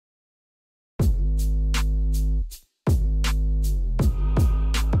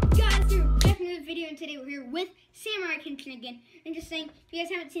Samurai Kenshin again. And just saying, if you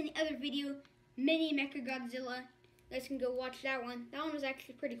guys haven't seen the other video, Mini Mecha Godzilla, you guys can go watch that one. That one was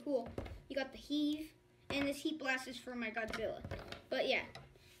actually pretty cool. You got the heave, and this heat blast is for my Godzilla. But yeah,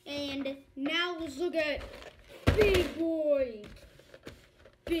 and now let's look at Big Boy,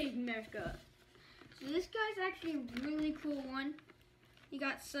 Big Mecha. So this guy's actually a really cool one. You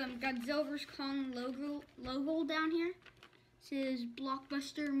got some Godzilla vs. Kong logo down here. It says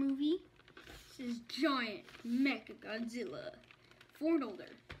Blockbuster movie. It says Giant Mecha Godzilla for an older.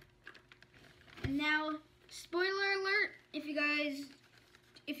 And now, spoiler alert, if you guys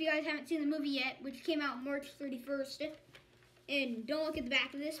haven't seen the movie yet, which came out March 31st, and don't look at the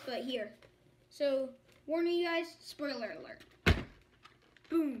back of this, but here. So, warning you guys, spoiler alert.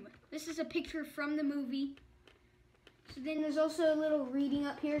 Boom. This is a picture from the movie. So then there's also a little reading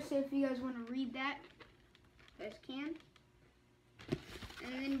up here, so if you guys want to read that, you guys can.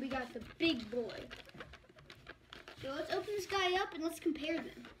 And then we got the Big Boy. So let's open this guy up and let's compare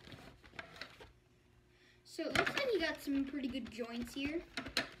them. So it looks like he got some pretty good joints here.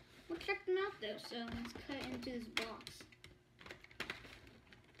 We'll check them out though, so let's cut into this box.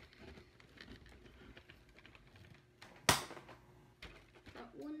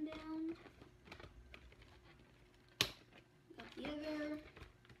 Got one down. Got the other.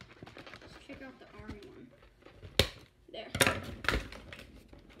 Let's check out the arm one. There.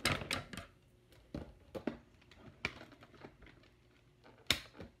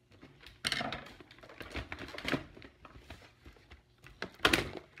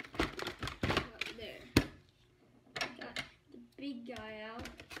 Big guy out.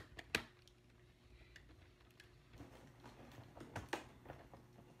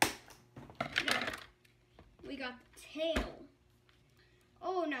 We got the tail.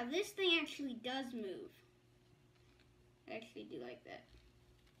 Oh, now this thing actually does move. I actually do like that.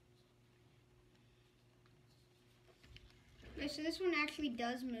 Okay, so this one actually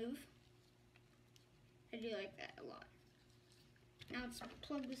does move. I do like that a lot. Now let's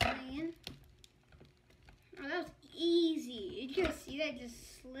plug this thing in. Oh, that was easy. You guys see that?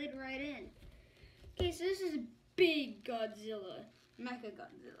 Just slid right in. Okay, so this is a big Godzilla. Mecha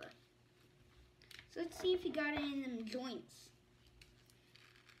Godzilla. So let's see if he got any of them joints.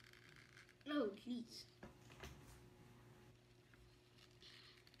 Oh, jeez.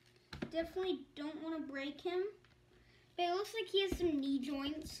 Definitely don't want to break him. But it looks like he has some knee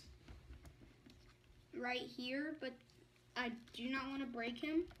joints right here, but I do not want to break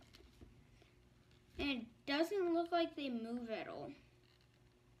him. And it doesn't look like they move at all.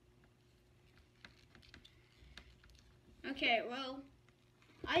 Okay, well,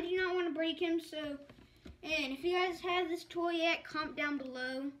 I do not want to break him, so, and if you guys have this toy yet, comment down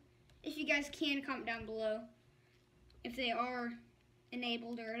below. If you guys can, comment down below. If they are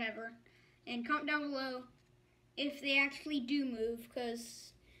enabled or whatever. And comment down below if they actually do move,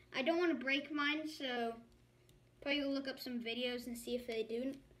 because I don't want to break mine, so probably look up some videos and see if they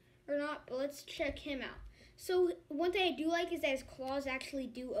do or not, but let's check him out. So one thing I do like is that his claws actually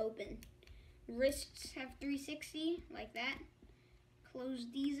do open. Wrists have 360, like that. Close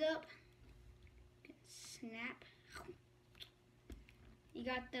these up. Snap. You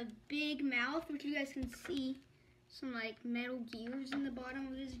got the big mouth, which you guys can see. Some like metal gears in the bottom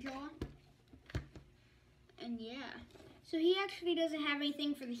of his jaw. And yeah. So he actually doesn't have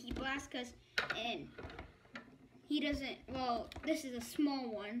anything for the heat blast, and he doesn't, well, this is a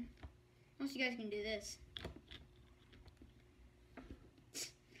small one. Unless you guys can do this.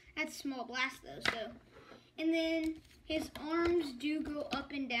 That's a small blast though, so. And then his arms do go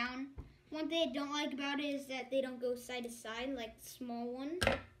up and down. One thing I don't like about it is that they don't go side to side like the small one.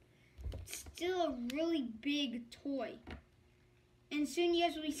 It's still a really big toy. And soon you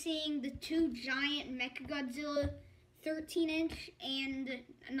guys will be seeing the two giant Mechagodzilla 13-inch and,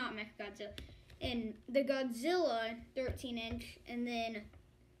 not Mechagodzilla, and the Godzilla 13-inch, and then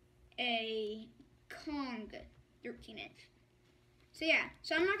a Kong 13-inch. So yeah,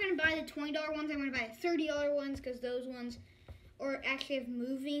 so I'm not going to buy the $20 ones, I'm going to buy the $30 ones, because those ones are actually have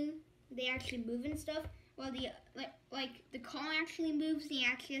moving, they actually move and stuff, while the, like the Kong actually moves, and he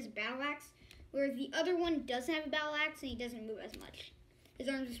actually has a battle axe, where the other one doesn't have a battle axe, and he doesn't move as much. His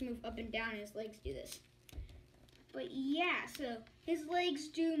arms just move up and down, and his legs do this. But yeah, so his legs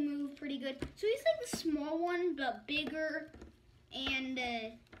do move pretty good. So he's like the small one, but bigger, and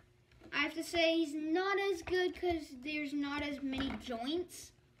I have to say he's not as good because there's not as many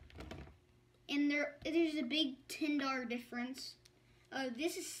joints. And there's a big $10 difference.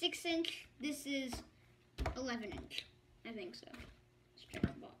 This is 6-inch, this is 11-inch. I think so. Let's check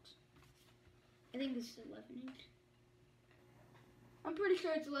the box. I think this is 11-inch. I'm pretty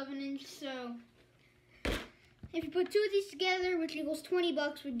sure it's 11-inch, so If you put two of these together, which equals 20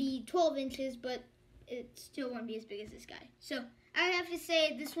 bucks, would be 12 inches, but it still won't be as big as this guy. So I have to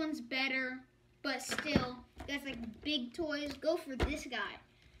say this one's better, but still, you guys like big toys, go for this guy.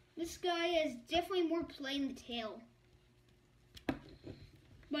 This guy has definitely more play in the tail.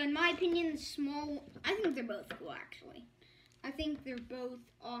 But in my opinion, the small, I think they're both cool actually. I think they're both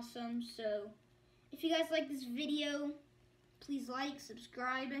awesome. So if you guys like this video, please like,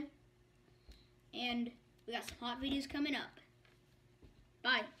 subscribe, and we got some hot videos coming up.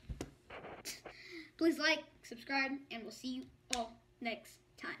 Bye. Please like, subscribe, and we'll see you all next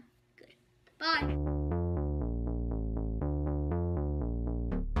time. Good. Bye.